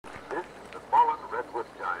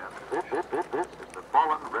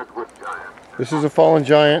fallen redwood giant. This is a fallen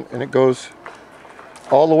giant, and it goes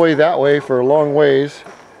all the way that way for a long ways.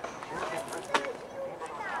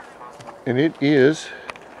 And it is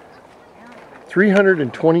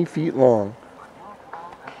 320 feet long.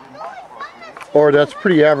 Or that's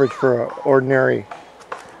pretty average for an ordinary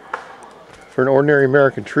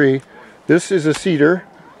American tree. This is a cedar,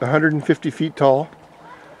 150 feet tall.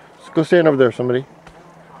 Let's go stand over there, somebody,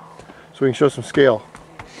 so we can show some scale.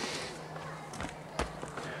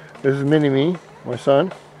 This is Mini-Me, my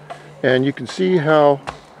son, and you can see how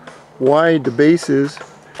wide the base is.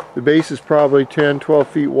 The base is probably 10-12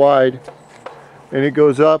 feet wide, and it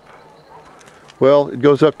goes up, well, it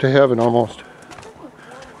goes up to heaven almost.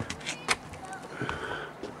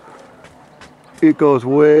 It goes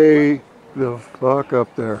way the fuck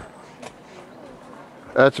up there.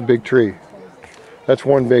 That's a big tree. That's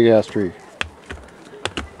one big ass tree.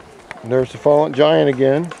 And there's the fallen giant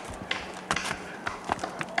again.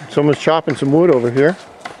 Someone's chopping some wood over here.